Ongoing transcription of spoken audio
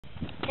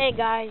Hey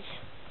guys,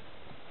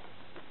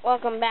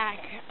 welcome back.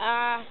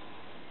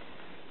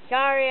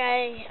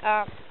 Sorry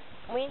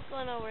we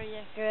went over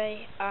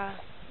yesterday.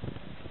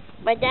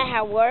 My dad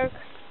had work,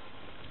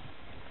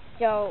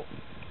 so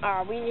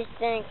we just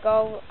didn't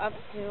go up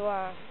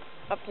to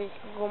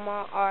Schuylkill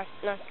Mall, or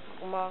not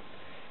Schuylkill Mall,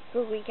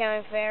 Schuylkill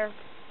County Fair.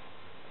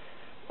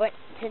 But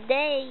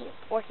today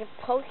we're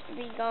supposed to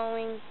be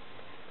going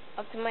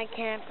up to my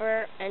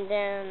camper and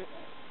then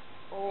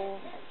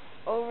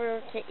over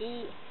to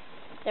eat.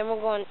 Then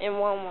we're going in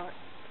Walmart.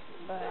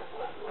 But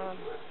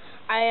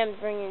I am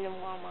bringing in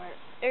Walmart.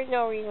 There's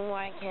no reason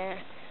why I can't.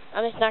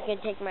 I'm just not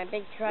gonna take my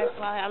big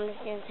tripod. I'm just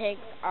gonna take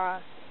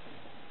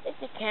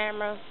just a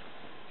camera.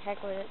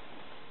 Heck with it.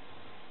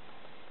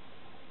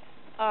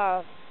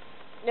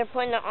 They're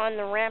putting it on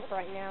the ramp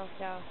right now,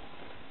 so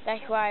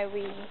that's why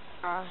we're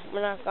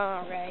not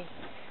going already.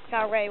 It's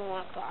already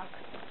 1 o'clock.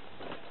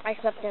 I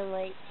slept in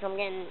late, so I'm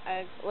getting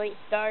a late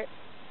start.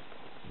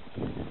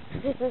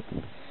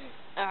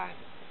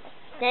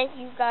 Thank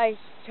you guys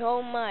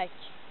so much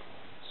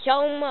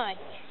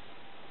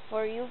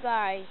for you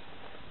guys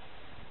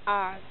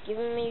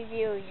giving me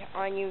views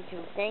on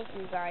YouTube. Thank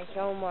you guys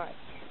so much.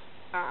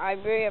 I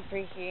really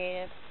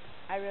appreciate it.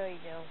 I really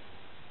do.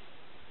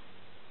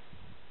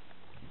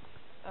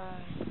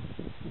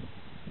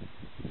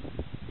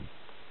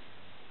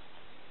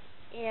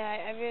 Yeah,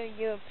 I really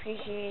do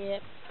appreciate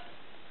it.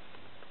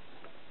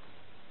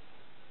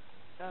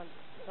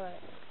 But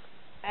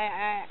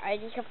I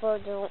just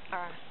uploaded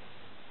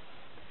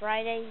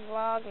Friday's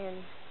vlog,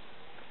 and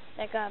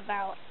that got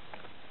about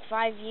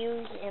 5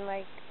 views in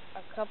like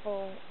a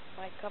couple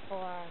maybe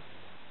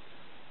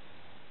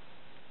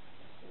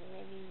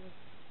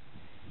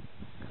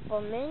a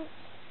couple minutes.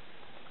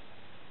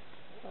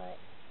 But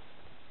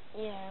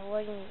yeah,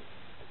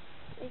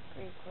 it's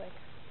pretty quick.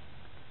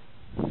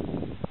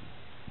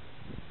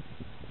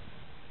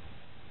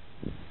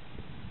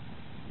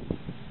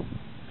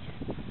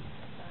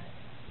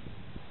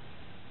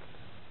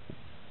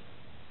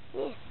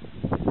 Yeah.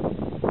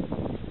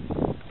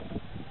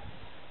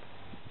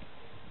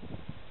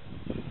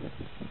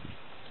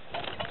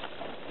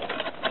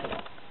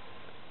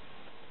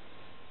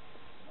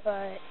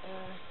 But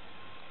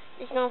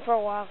just going for a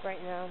walk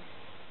right now.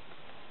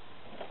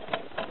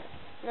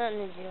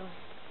 Nothing to do.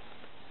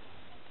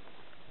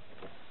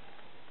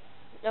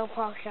 No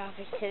post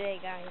office today,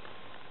 guys.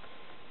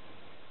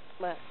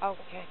 But I'll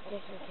check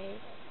just in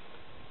case.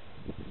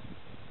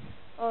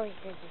 Always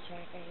good to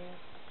check, I guess.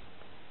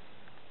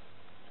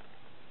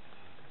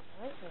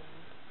 What's that?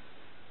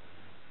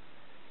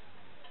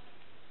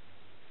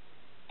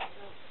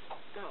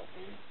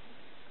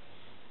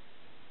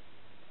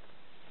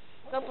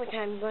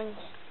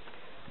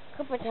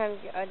 Couple times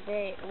a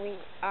day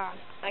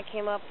I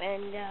came up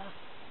and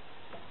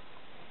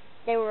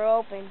they were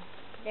open.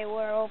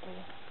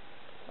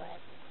 But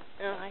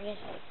I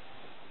guess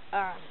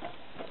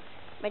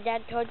my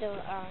dad told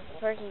the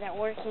person that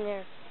works in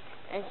there,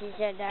 and she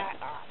said that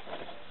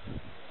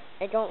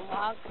they don't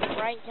lock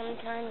right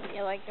sometimes.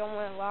 They don't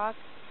want to lock.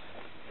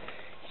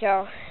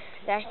 So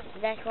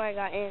that's why I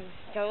got in.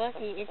 So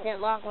lucky it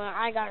didn't lock when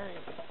I got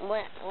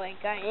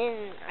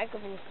in. I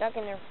could have been stuck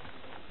in there.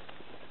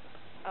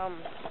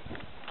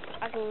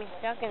 I could have been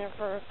stuck in there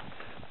for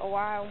a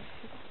while,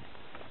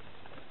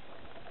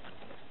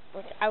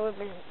 which I would have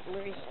been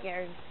really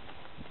scared.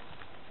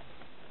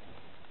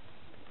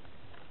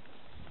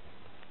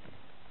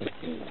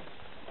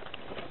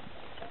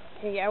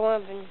 So yeah, I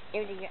wouldn't have been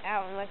able to get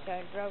out unless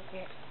I broke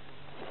it.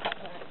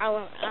 But I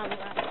won't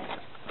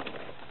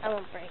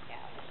break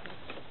out.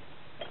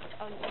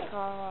 I'll just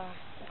call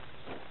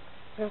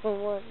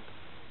 911.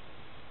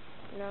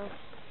 No.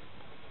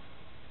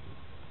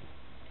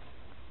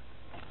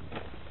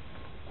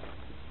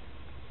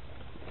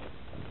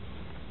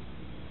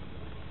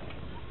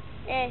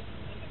 Hey.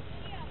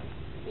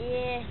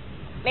 Yeah.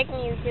 Making a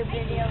YouTube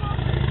video.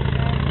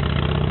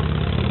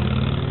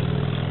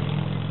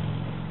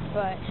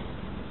 But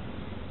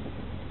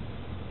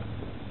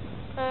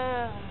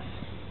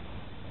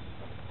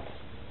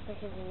this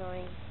is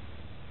annoying.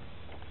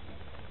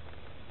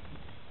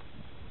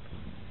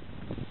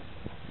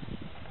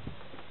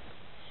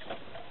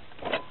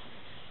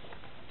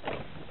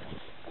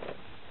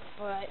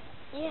 But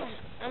yeah,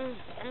 I'm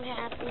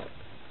happy.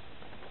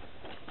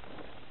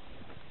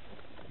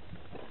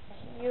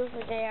 It's a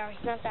beautiful day out.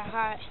 It's not that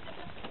hot.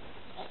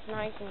 It's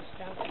nice and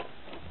stuff.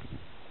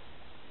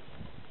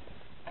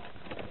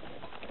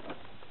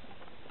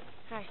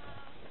 Hi.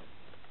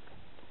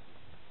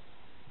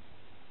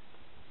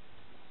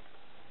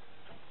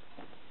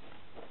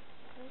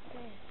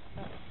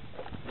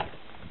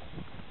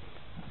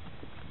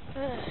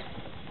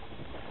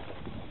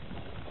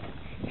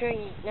 It's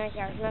really nice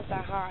out. It's not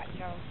that hot,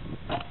 so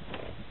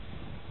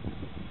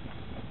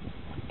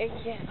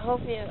it's just I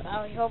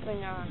was hoping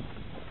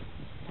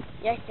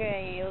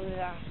yesterday it was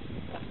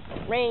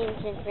rain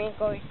since we didn't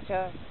go to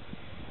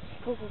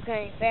Schuylkill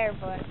County Fair,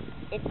 but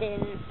it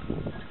didn't.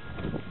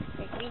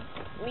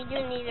 We do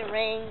need the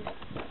rain.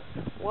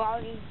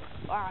 All these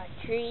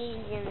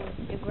trees and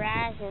the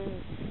grass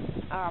and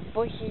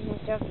bushes and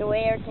stuff, the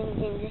way everything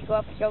can just go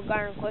up so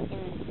darn quick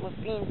and with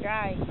being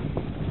dry.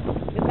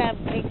 We could have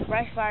a big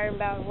brush fire in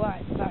about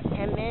what? About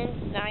 10 minutes?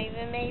 Not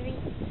even maybe?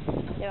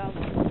 So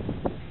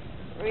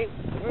we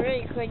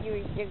really could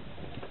use the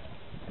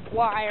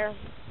wire.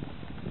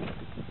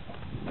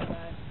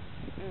 But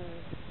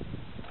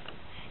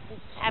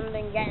just haven't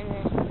been getting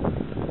it.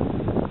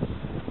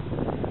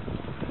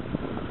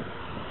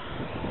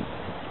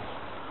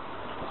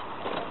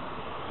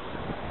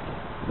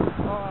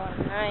 Oh,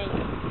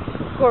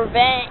 nice.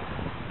 Corvette.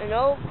 An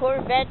old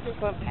Corvette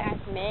just went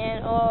past,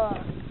 man. Oh,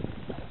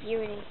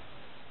 beauty.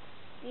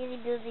 Beauty,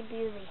 beauty,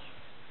 beauty.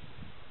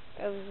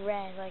 It was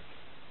red, like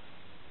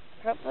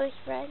purplish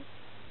red?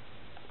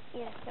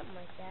 Yeah, something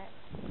like that.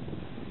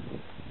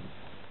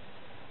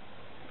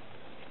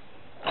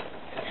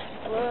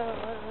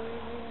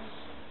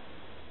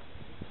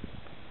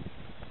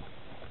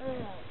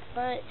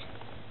 But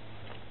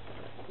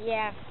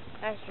yeah,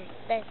 that's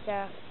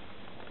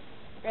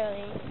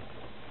really,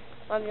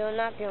 I'm doing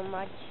not doing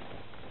much.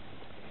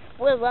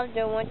 Would love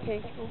to went to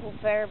a school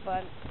fair,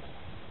 but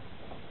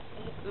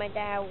my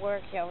dad had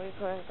work, so we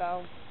couldn't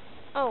go.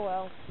 Oh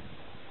well.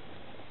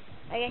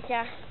 I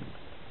guess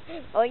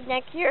like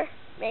next year,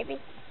 maybe.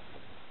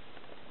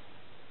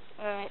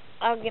 Alright,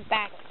 I'll get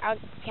back. I'll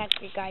catch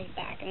you guys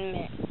back in a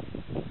minute.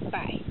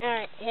 Bye.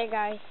 Alright, hey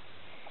guys.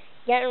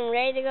 Getting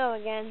ready to go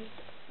again.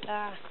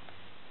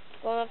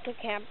 Going up to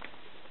camp.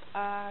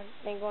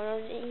 Then going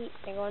over to eat.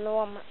 Then going to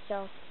Walmart.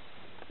 So,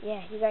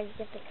 yeah, you guys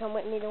get to come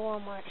with me to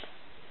Walmart.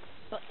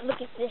 But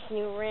look at this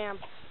new ramp.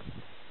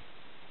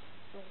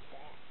 Look at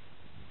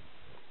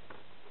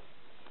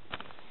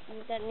that.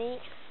 Isn't that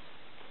neat?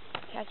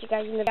 Catch you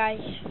guys in the guys.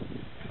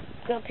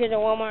 Go up here to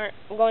Walmart.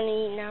 I'm going to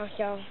eat now,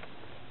 so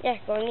yeah,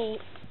 going to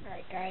eat.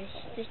 Alright guys,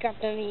 just got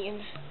done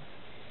eating.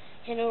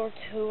 Head over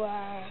to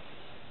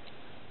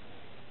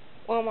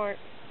Walmart.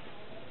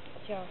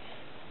 So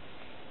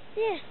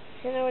yeah,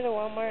 head over to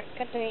Walmart,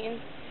 got done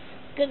eating.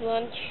 Good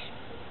lunch.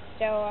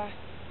 So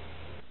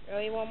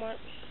early Walmart.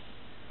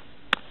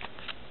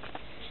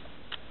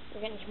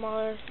 We're getting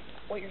smaller.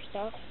 What your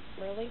stuff?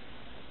 Really?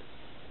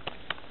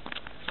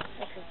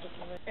 That's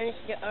ridiculous. And it's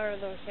the other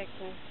little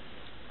section.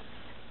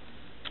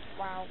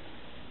 Wow.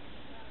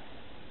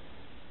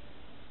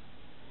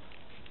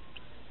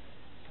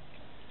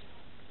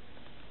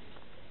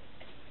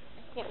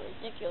 It's getting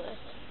ridiculous.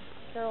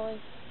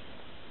 Really.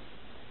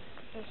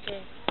 Let's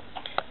see.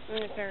 I'm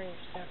in the fairy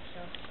stuff,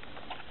 so.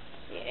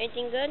 Yeah,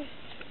 anything good?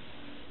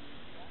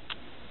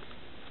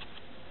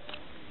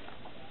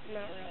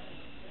 Not really.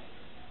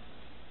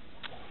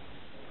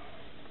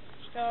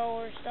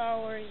 Star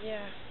Wars,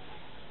 yeah.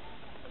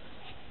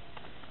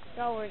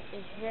 Star Wars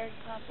is very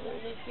popular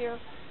this year.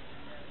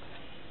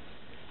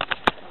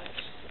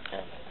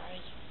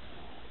 Guys,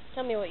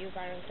 tell me what you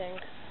guys think.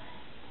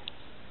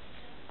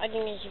 I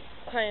think it's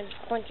a kind of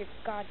bunch of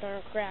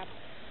goddamn crap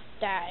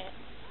that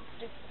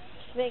it's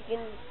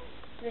making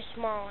this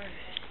smaller.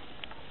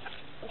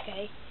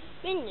 Okay,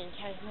 Minions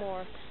has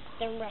more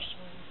than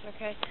Wrestling.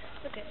 Okay,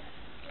 look at it.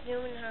 They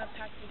don't even have to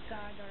pack these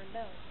goddamn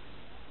bells.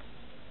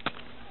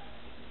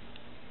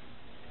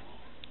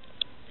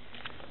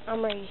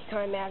 I'm really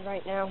kind of mad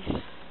right now.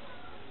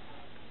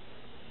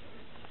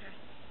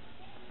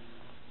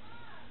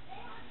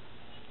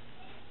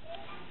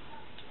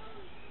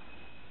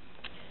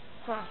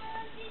 Huh.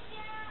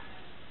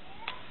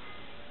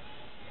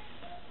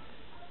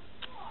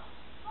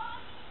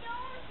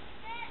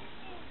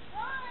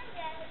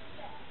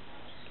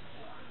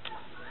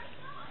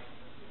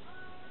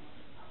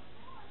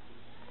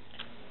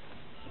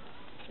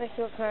 Let's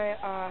see what kind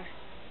of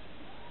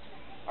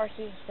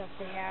RC stuff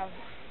they have.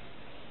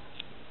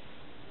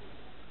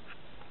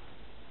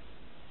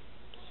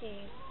 See.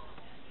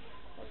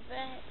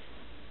 Corvette.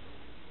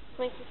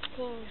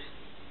 2016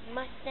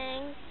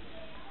 Mustang.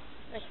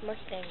 Nice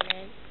Mustang,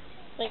 man.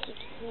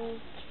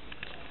 2016.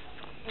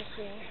 Let's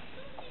see.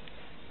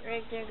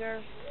 Grave Digger.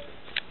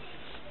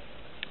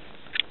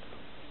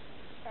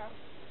 Stuff.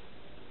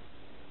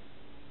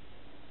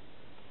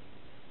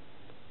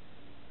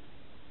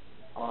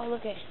 Oh,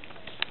 look at it.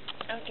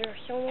 After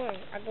so long,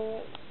 I've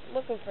been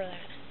looking for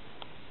that.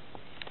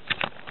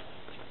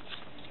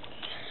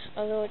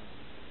 A little,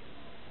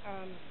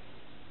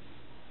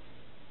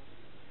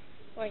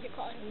 what is it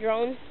called?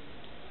 Drone?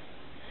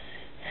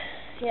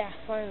 Yeah,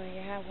 finally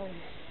I have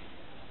one.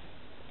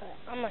 But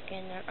I'm not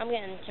getting that. I'm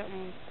getting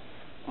something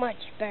much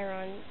better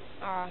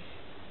on,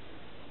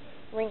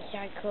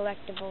 Ringside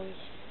Collectibles.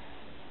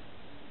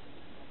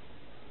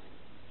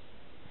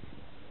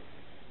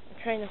 I'm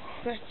trying to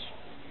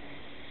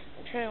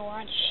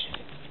watch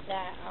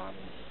that,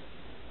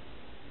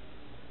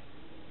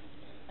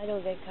 I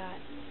don't get caught.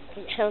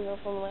 I don't know if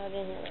I'm allowed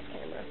in here with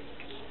camera.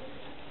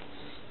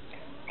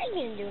 What are you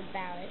gonna do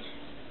about it?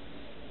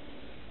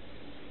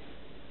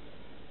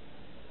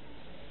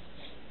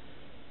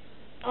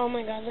 Oh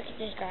my god, look at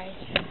this, guys.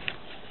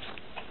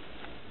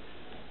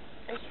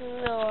 It's a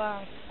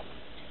little,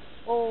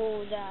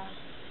 old,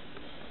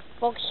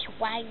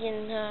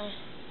 Volkswagen,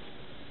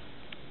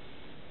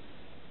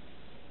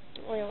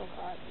 what do you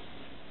call it?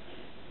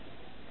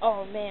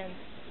 Oh man.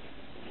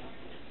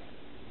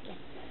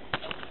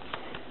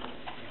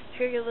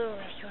 Here's your little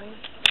restaurant.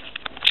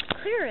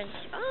 Clearance.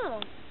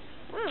 Oh.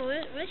 Wow,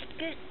 let's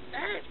get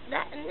that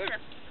and that.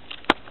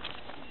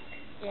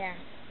 Yeah.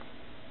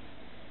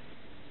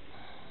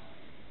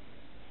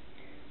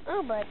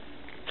 Oh, but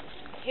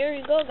here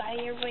you go, guys.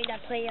 Everybody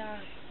that play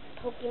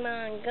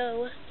Pokemon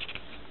Go,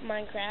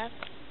 Minecraft,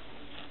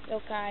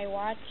 Yokai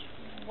Watch,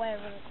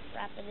 whatever the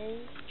crap it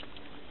is.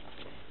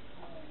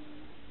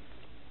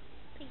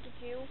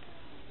 Pikachu.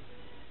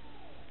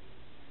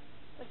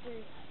 What's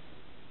his?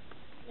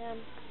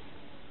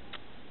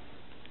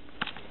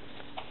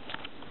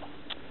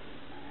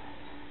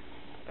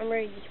 I'm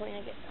ready to just wait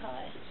to get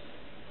caught.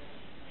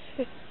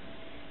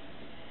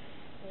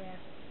 Yeah.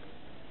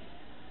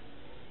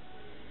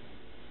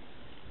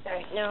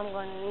 Alright, now I'm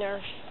going to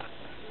Nerf.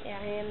 Yeah,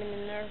 I am in the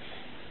Nerf.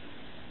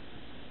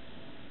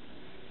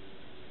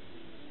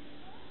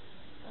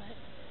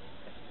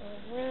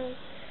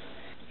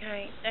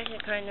 Alright, that's the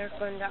kind of Nerf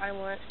gun that I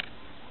want.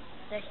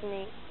 That's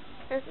neat.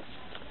 Yeah.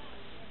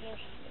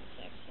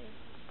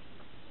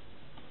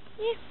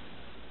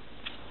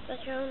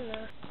 That's your own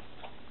Nerf.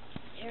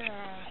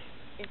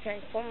 Your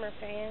Transformer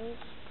fans.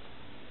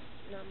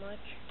 Not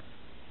much.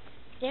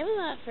 They have a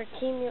lot for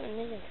Team Mutant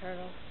Ninja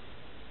Turtles.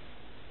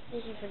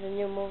 This is for the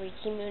new movie,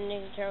 Team Mutant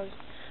Ninja Turtles.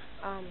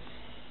 Out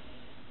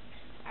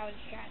of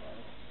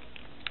Shadows.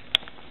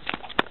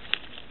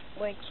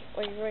 Which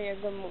was really a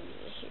good movie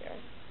this year.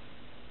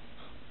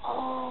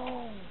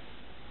 Oh!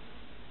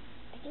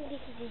 I think this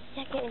is the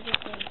second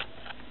edition.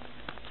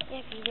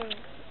 Yeah, because you're...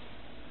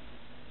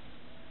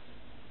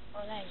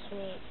 Oh, that's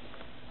neat.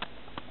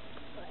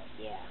 But,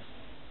 yeah.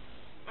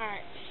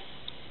 Alright.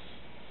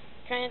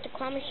 Trying out the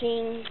claw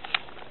machine.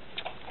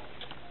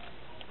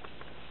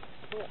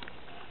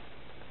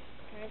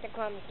 Trying out the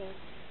claw machine.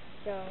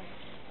 So,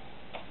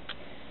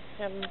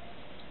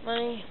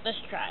 money. Let's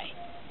try.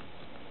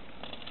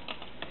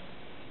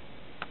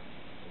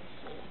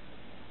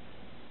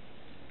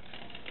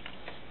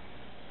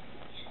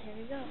 Here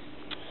we go.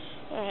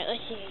 Alright,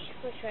 let's see.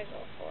 What should I go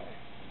for?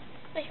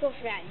 Let's go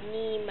for that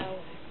Nemo.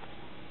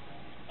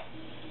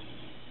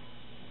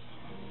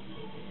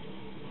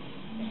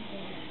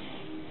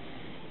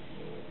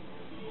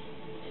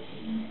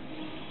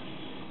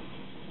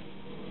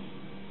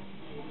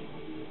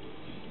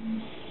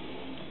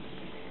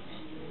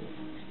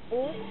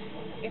 Oh,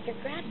 if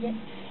I grabbed it.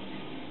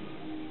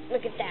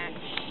 Look at that.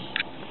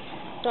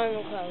 Don't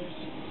even close.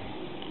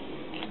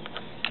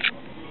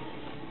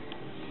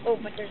 Oh,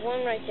 but there's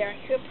one right there.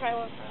 I should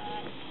probably look for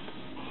that.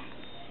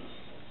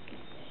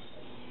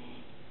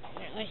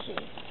 Alright, let's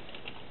see.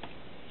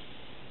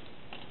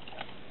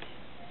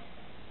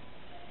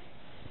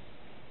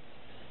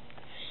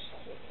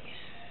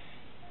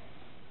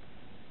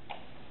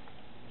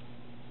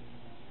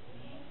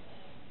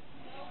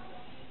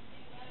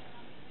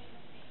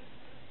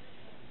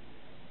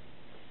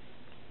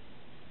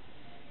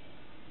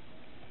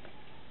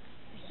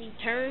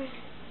 Turn.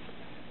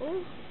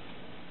 Ooh.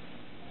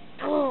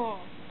 Oh,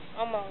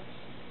 almost.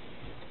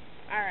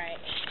 Alright.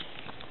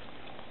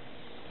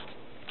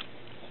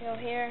 So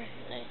here,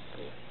 let's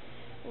see.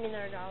 Give me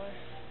another $1.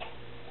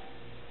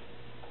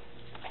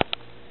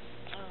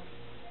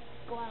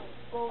 Go out.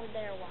 Go over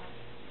there a while.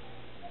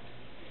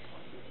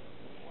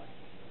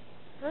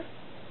 Huh?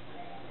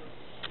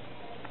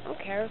 I don't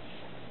care.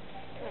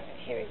 Alright,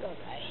 here we go,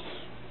 guys.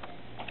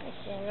 Let's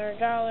see, another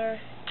 $1.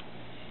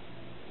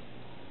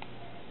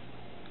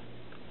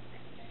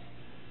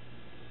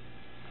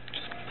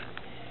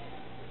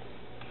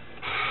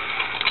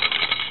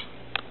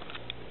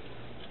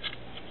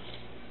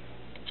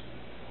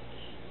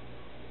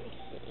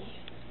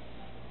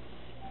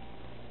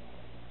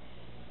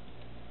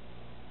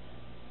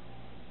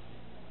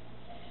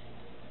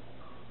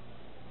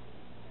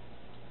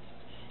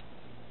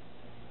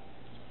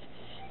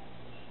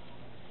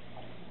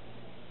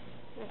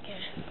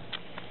 Okay.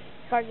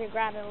 It's hard to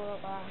grab it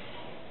with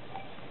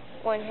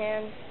one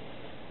hand.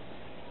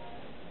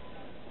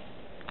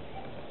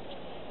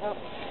 Oh.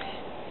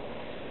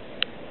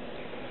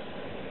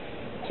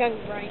 Sounds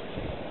bright.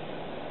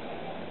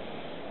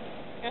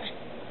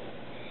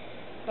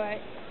 But,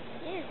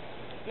 yeah.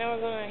 Now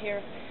we're going out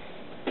here.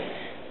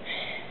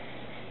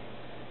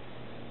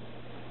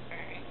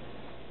 Alright.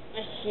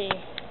 Let's see.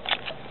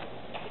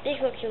 This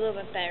looks a little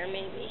bit better,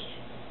 maybe.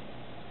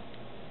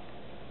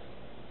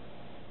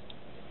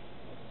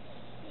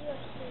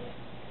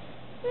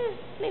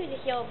 Maybe this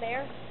yellow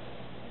bear.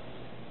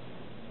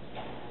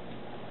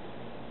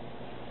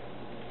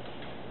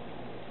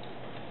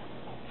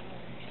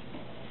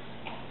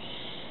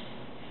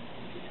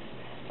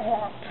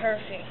 Oh,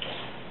 perfect.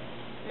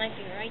 Might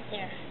be right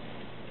there.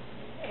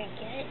 There,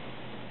 get it.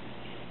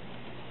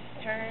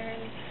 Turn.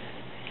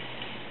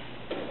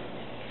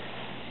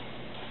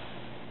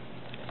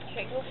 Should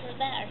I go for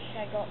that, or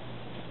should I go...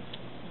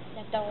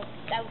 That was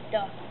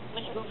duck.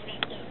 Let's go for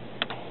that duck.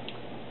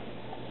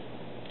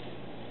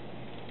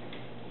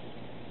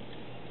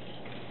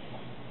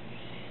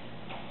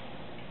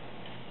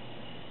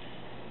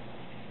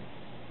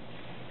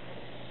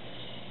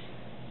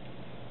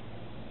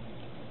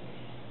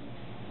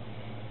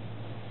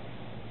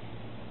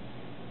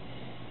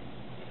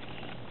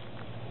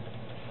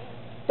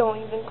 Don't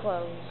even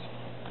close.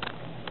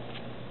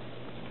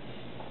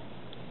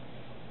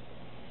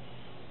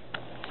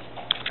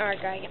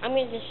 Alright guys, I'm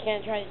just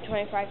gonna try the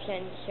 25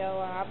 cents, so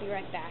I'll be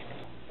right back.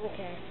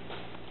 Okay.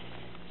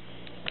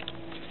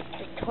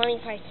 The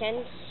 25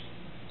 cents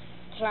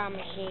claw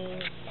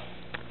machine.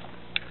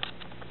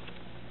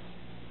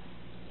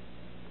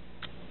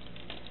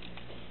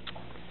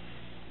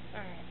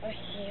 Alright,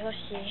 let's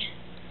see.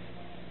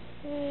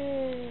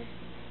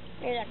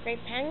 There's that great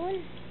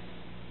penguin.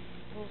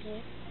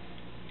 Okay.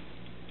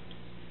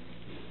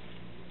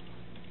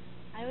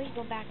 I always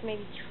go back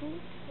maybe 2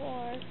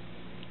 floors.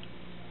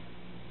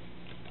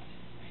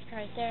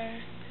 Right there.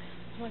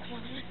 Come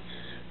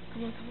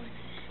on.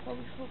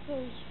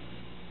 Close.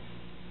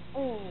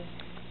 Oh.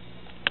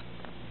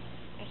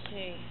 Let's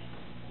see.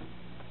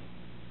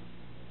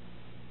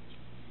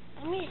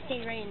 I'm gonna stay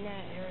right in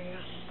that area.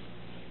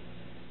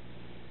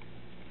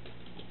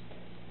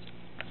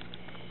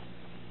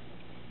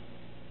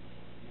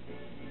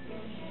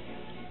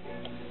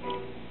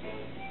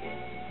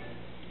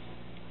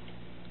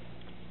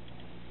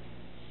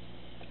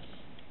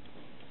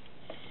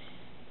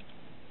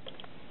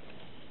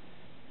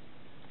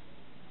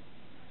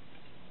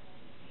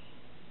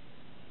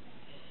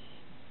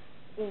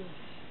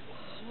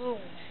 Oh.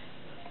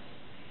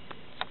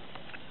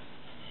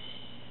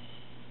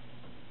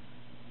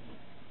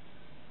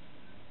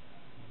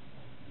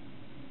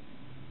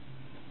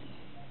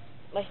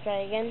 Let's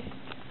try again.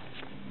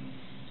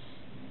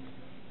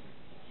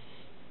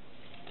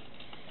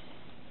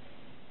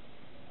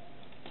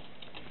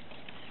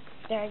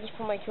 There, I just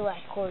put my 2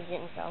 last quarters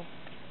in, so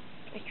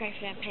let's try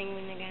for that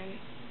penguin again.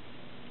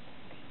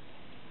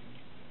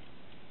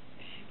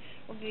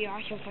 It would be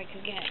awesome if I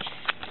could get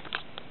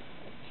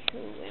 2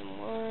 and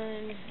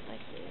 1.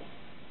 Let's see.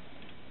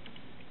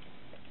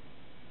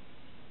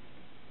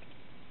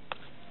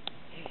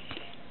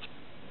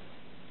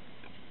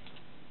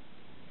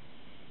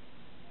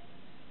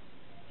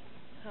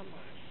 Come on.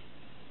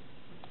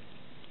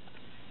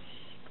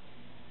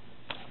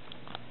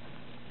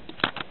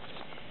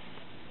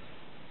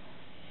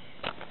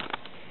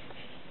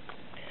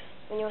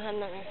 When you don't have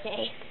nothing to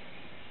say.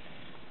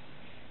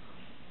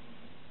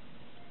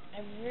 I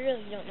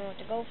really don't know what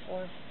to go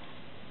for. Let's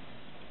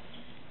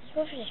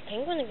go for this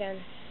penguin again.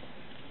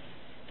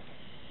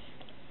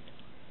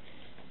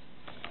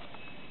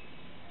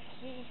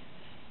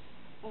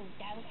 Oh,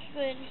 that looks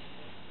good.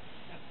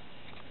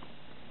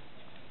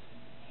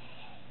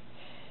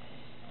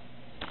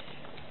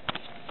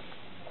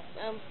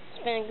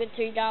 Spent a good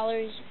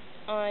 $3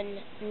 on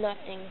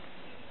nothing.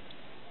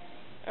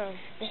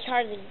 It's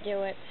hard to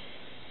do it.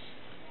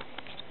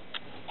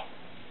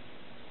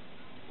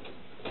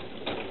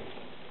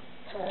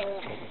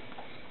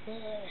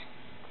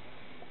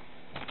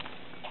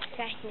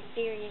 Fast and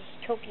Furious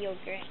Tokyo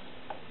Drift.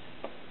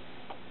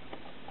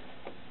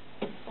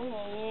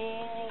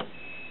 Oh,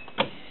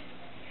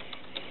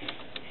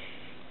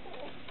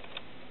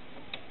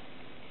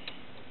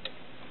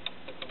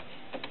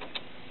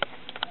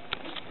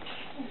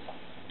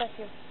 Bless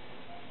you.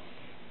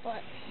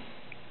 But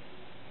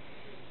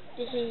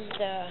this is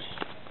the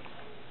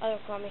other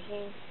claw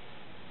machine.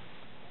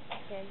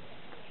 Okay.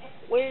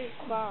 Where's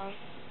Claw?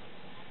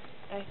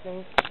 I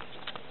think.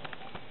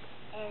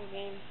 Oh,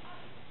 game.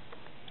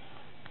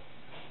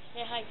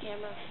 Say hi,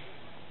 camera.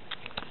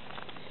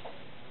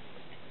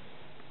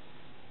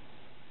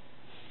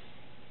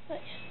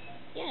 But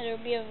yeah,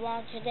 there'll be a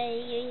vlog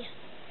today.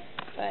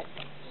 But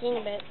see you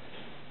in a bit.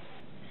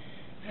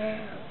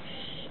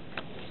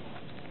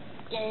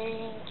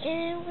 Dang,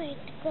 can't wait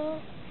to go.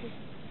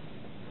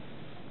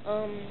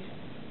 I'm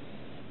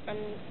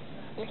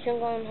still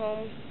going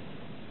home.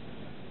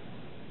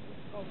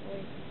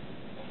 Hopefully.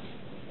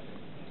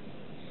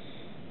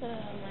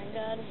 Oh my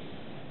God.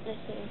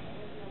 Listen.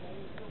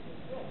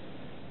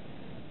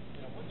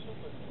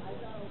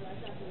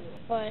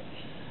 But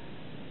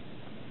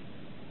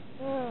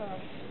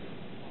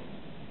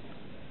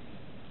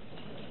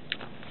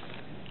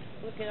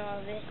look at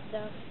all this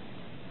stuff.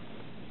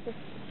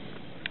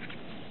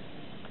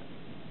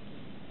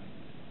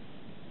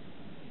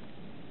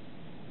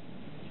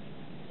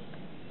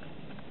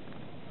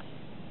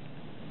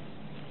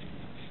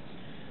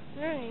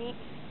 Alright.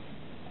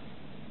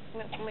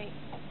 No, wait.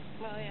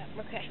 Well, yeah,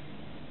 okay.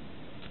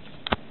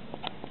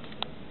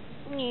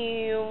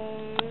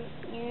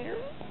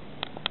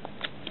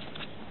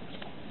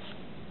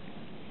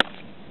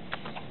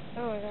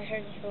 Oh my gosh,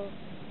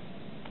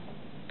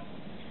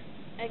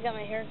 I got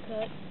my hair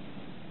cut.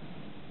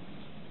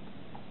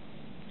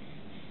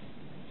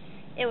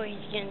 It was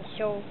getting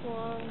so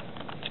long.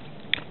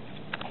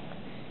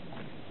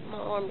 My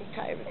arm is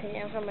tired because I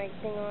don't have my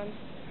thing on.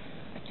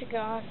 I took it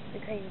off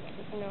because,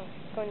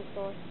 going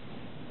to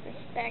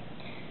respect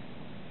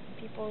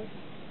people's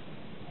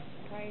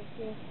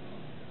privacy.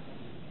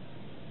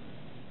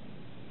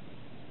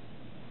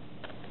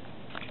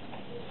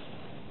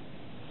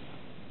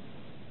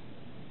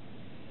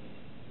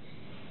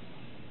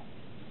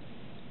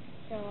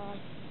 So,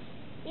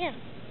 yeah.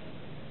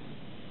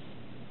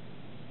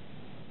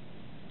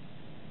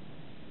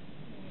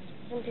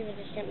 Some people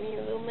just get me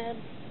a little mad.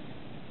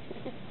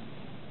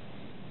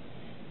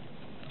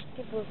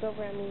 People look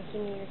over at me and see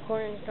me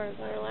recording and start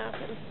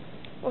laughing.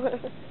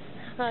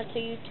 To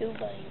you too,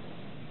 buddy.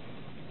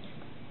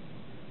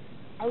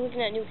 I'm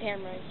looking at new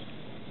cameras.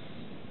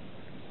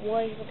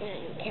 Was looking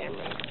at new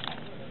cameras.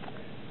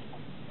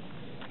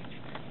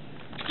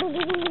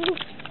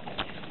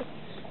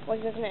 Was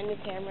looking at new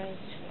cameras.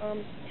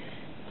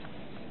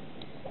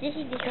 This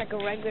is just like a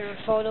regular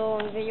photo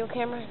and video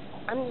camera.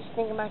 I'm just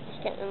thinking about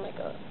just getting like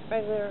a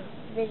regular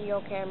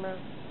video camera.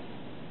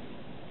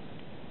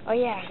 Oh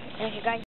yeah, and if you guys